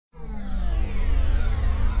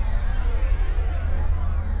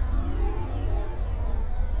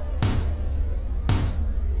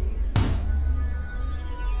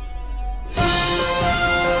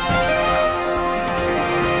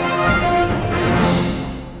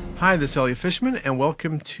Hi, this is Elliot Fishman, and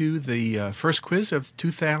welcome to the first quiz of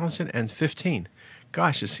 2015.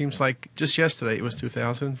 Gosh, it seems like just yesterday it was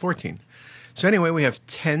 2014. So anyway, we have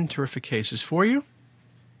 10 terrific cases for you.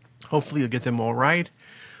 Hopefully you'll get them all right.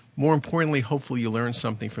 More importantly, hopefully you'll learn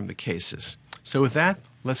something from the cases. So with that,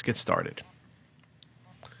 let's get started.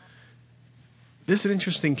 This is an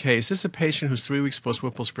interesting case. This is a patient who's 3 weeks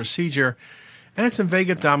post-Whipple's procedure, and had some vague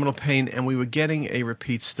abdominal pain, and we were getting a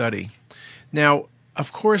repeat study. Now,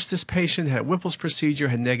 of course, this patient had Whipple's procedure,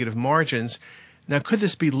 had negative margins. Now, could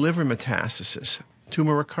this be liver metastasis,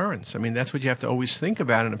 tumor recurrence? I mean, that's what you have to always think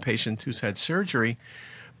about in a patient who's had surgery,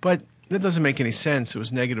 but that doesn't make any sense. It was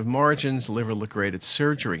negative margins, liver looked great at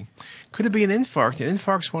surgery. Could it be an infarct? An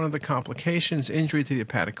infarct is one of the complications, injury to the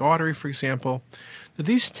hepatic artery, for example. But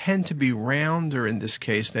these tend to be rounder in this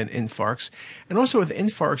case than infarcts. And also with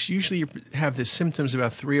infarcts, usually you have the symptoms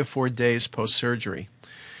about 3 or 4 days post-surgery.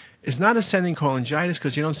 It's not ascending cholangitis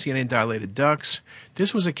because you don't see any dilated ducts.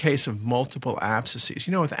 This was a case of multiple abscesses.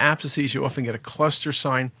 You know, with abscesses, you often get a cluster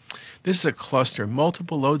sign. This is a cluster,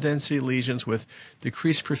 multiple low-density lesions with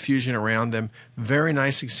decreased perfusion around them. Very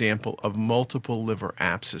nice example of multiple liver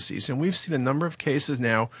abscesses. And we've seen a number of cases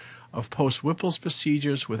now of post-Whipple's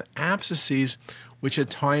procedures with abscesses, which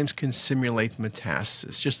at times can simulate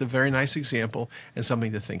metastasis. Just a very nice example and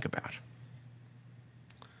something to think about.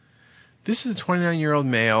 This is a 29-year-old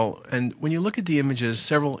male, and when you look at the images,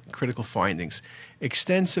 several critical findings.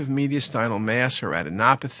 Extensive mediastinal mass or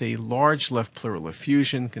adenopathy, large left pleural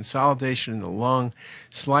effusion, consolidation in the lung,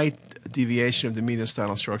 slight deviation of the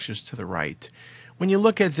mediastinal structures to the right. When you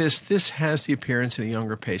look at this, this has the appearance in a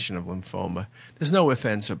younger patient of lymphoma. There's no ifs,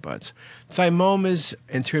 ands, or buts. Thymomas,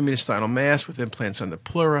 anterior mediastinal mass with implants on the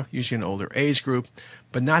pleura, usually an older age group,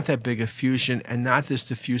 but not that big effusion and not this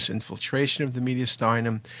diffuse infiltration of the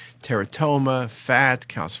mediastinum. Teratoma, fat,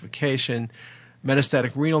 calcification,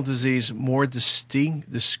 metastatic renal disease, more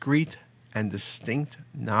discrete and distinct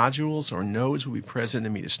nodules or nodes will be present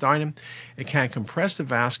in the mediastinum. It can compress the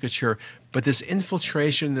vasculature, but this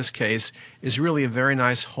infiltration in this case is really a very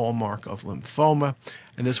nice hallmark of lymphoma,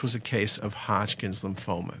 and this was a case of Hodgkin's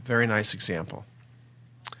lymphoma. Very nice example.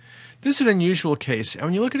 This is an unusual case, and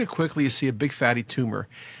when you look at it quickly, you see a big fatty tumor.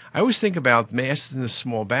 I always think about masses in the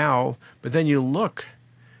small bowel, but then you look,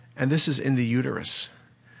 and this is in the uterus.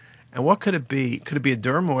 And what could it be? Could it be a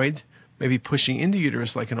dermoid, maybe pushing into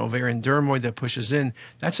uterus like an ovarian dermoid that pushes in?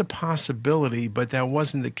 That's a possibility, but that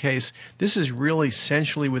wasn't the case. This is really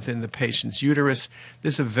centrally within the patient's uterus.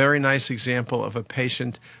 This is a very nice example of a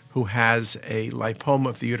patient who has a lipoma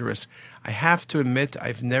of the uterus. I have to admit,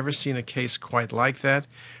 I've never seen a case quite like that.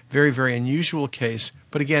 Very, very unusual case,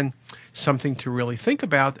 but again, something to really think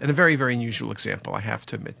about, and a very, very unusual example, I have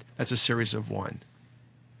to admit. That's a series of 1.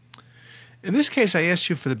 In this case, I asked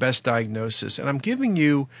you for the best diagnosis, and I'm giving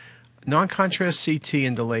you non-contrast CT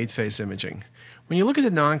and delayed phase imaging. When you look at the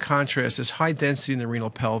non-contrast, there's high density in the renal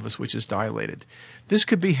pelvis, which is dilated. This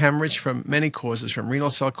could be hemorrhage from many causes, from renal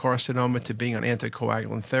cell carcinoma to being on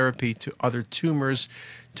anticoagulant therapy to other tumors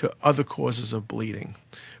to other causes of bleeding.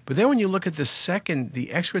 But then when you look at the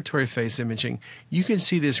expiratory phase imaging, you can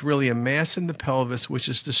see there's really a mass in the pelvis which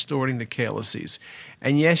is distorting the calyces.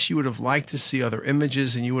 And yes, you would have liked to see other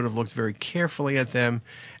images and you would have looked very carefully at them.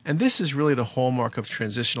 And this is really the hallmark of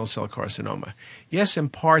transitional cell carcinoma. Yes, in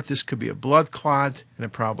part, this could be a blood clot, and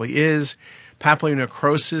it probably is. Papillary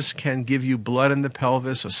necrosis can give you blood in the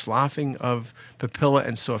pelvis or sloughing of papilla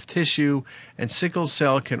and soft tissue, and sickle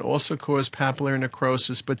cell can also cause papillary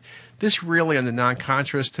necrosis, but this really on the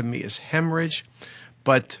non-contrast to me is hemorrhage.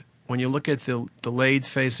 But when you look at the delayed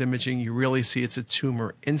phase imaging, you really see it's a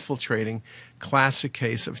tumor infiltrating, classic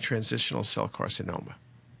case of transitional cell carcinoma.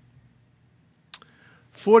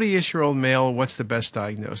 40-ish-year-old male, what's the best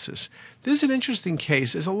diagnosis? This is an interesting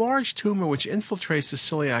case. It's a large tumor which infiltrates the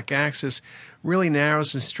celiac axis, really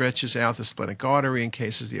narrows and stretches out the splenic artery,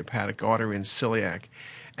 encases the hepatic artery and celiac.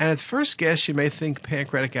 And at first guess, you may think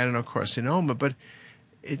pancreatic adenocarcinoma, but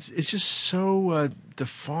it's just so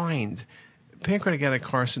defined. Pancreatic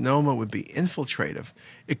adenocarcinoma would be infiltrative.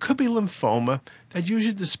 It could be lymphoma. That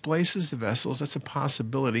usually displaces the vessels. That's a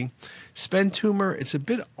possibility. SPEN tumor, it's a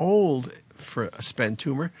bit old for a SPEN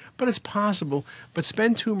tumor, but it's possible. But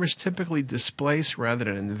SPEN tumors typically displace rather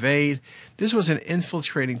than invade. This was an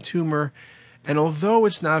infiltrating tumor, and although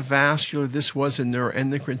it's not vascular, this was a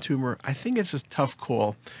neuroendocrine tumor. I think it's a tough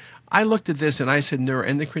call. I looked at this and I said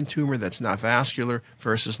neuroendocrine tumor that's not vascular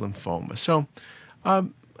versus lymphoma. So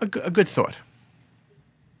a good thought.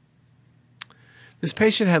 This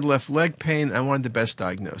patient had left leg pain. I wanted the best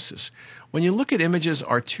diagnosis. When you look at images,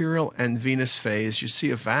 arterial and venous phase, you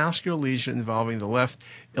see a vascular lesion involving the left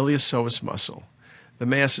iliopsoas muscle. The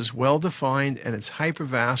mass is well defined and it's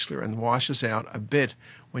hypervascular and washes out a bit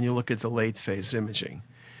when you look at the late phase imaging.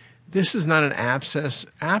 This is not an abscess.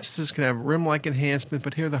 Abscesses can have rim-like enhancement,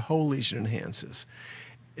 but here the whole lesion enhances.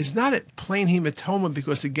 It's not a plain hematoma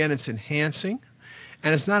because, again, it's enhancing.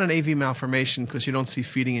 And it's not an AV malformation because you don't see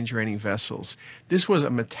feeding and draining vessels. This was a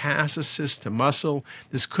metastasis to muscle.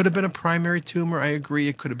 This could have been a primary tumor, I agree.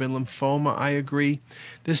 It could have been lymphoma, I agree.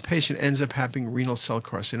 This patient ends up having renal cell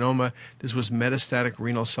carcinoma. This was metastatic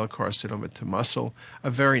renal cell carcinoma to muscle. A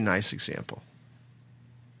very nice example.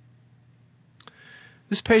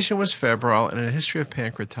 This patient was febrile and had a history of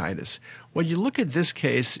pancreatitis. When you look at this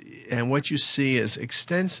case, and what you see is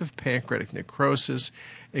extensive pancreatic necrosis,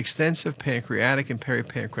 extensive pancreatic and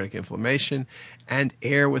peripancreatic inflammation, and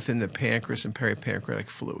air within the pancreas and peripancreatic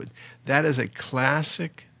fluid. That is a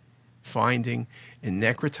classic finding in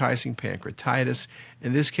necrotizing pancreatitis.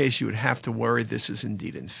 In this case, you would have to worry this is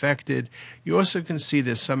indeed infected. You also can see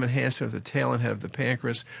there's some enhancement of the tail and head of the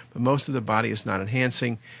pancreas, but most of the body is not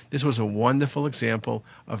enhancing. This was a wonderful example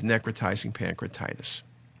of necrotizing pancreatitis.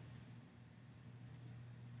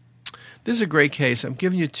 This is a great case. I'm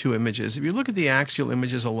giving you two images. If you look at the axial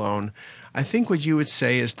images alone, I think what you would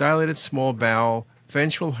say is dilated small bowel,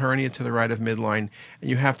 ventral hernia to the right of midline, and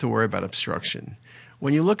you have to worry about obstruction.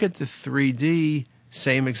 When you look at the 3D,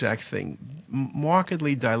 same exact thing.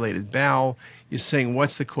 Markedly dilated bowel, you're saying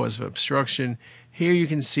what's the cause of obstruction? Here you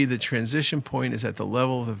can see the transition point is at the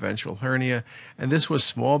level of the ventral hernia, and this was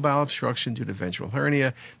small bowel obstruction due to ventral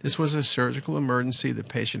hernia. This was a surgical emergency. The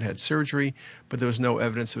patient had surgery, but there was no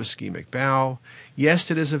evidence of ischemic bowel.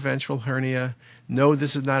 Yes, it is a ventral hernia. No,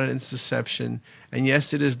 this is not an intussusception. And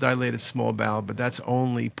yes, it is dilated small bowel, but that's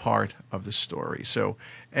only part of the story. So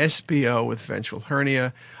SBO with ventral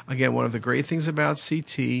hernia. Again, one of the great things about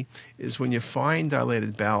CT is when you find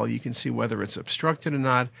dilated bowel, you can see whether it's obstructed or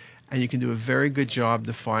not, and you can do a very good job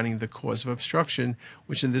defining the cause of obstruction,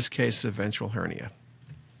 which in this case is a ventral hernia.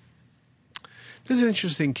 This is an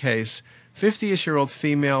interesting case. 50-ish-year-old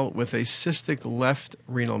female with a cystic left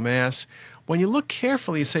renal mass. When you look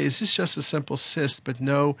carefully, you say, is this just a simple cyst? But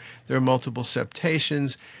no, there are multiple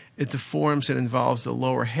septations. It deforms and involves the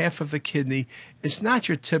lower half of the kidney. It's not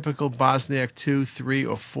your typical Bosniak 2, 3,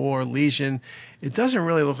 or 4 lesion. It doesn't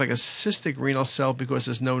really look like a cystic renal cell because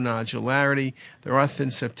there's no nodularity. There are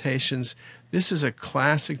thin septations. This is a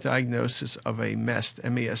classic diagnosis of a MEST,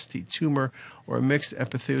 M-E-S-T tumor, or a mixed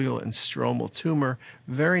epithelial and stromal tumor.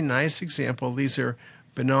 Very nice example. These are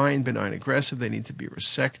benign aggressive. They need to be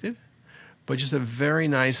resected. But just a very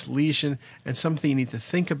nice lesion and something you need to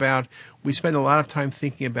think about. We spend a lot of time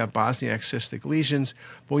thinking about Bosniak cystic lesions,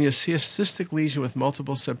 but when you see a cystic lesion with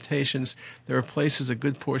multiple septations that replaces a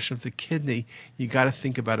good portion of the kidney, you got to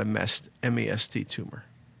think about a MEST, M-E-S-T tumor.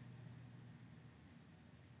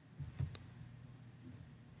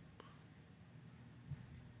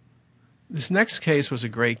 This next case was a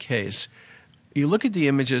great case. You look at the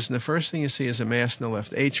images, and the first thing you see is a mass in the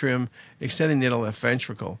left atrium, extending near the left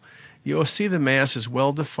ventricle. You'll see the mass is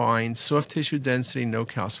well defined, soft tissue density, no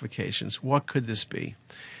calcifications. What could this be?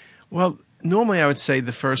 Well, normally I would say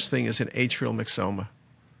the first thing is an atrial myxoma.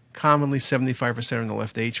 Commonly 75% are in the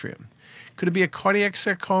left atrium. Could it be a cardiac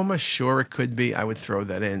sarcoma? Sure, it could be. I would throw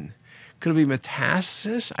that in. Could it be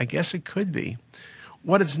metastasis? I guess it could be.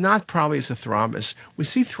 What it's not probably is a thrombus. We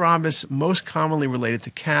see thrombus most commonly related to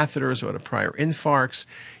catheters or to prior infarcts.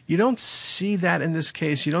 You don't see that in this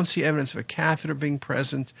case. You don't see evidence of a catheter being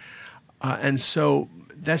present. And so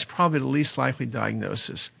that's probably the least likely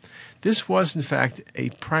diagnosis. This was, in fact,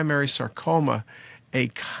 a primary sarcoma, a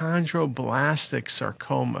chondroblastic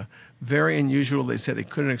sarcoma. Very unusual. They said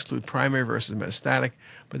it couldn't exclude primary versus metastatic,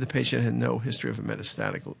 but the patient had no history of a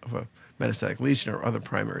metastatic lesion or other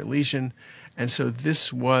primary lesion. And so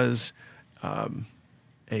this was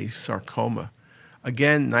a sarcoma.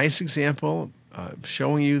 Again, nice example,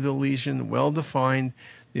 showing you the lesion, well-defined,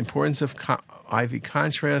 the importance of IV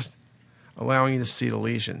contrast, allowing you to see the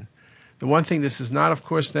lesion. The one thing this is not, of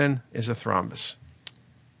course, then, is a thrombus.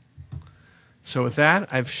 So with that,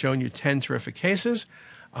 I've shown you 10 terrific cases.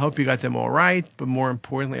 I hope you got them all right, but more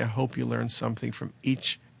importantly, I hope you learned something from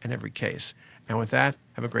each and every case. And with that,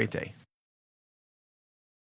 have a great day.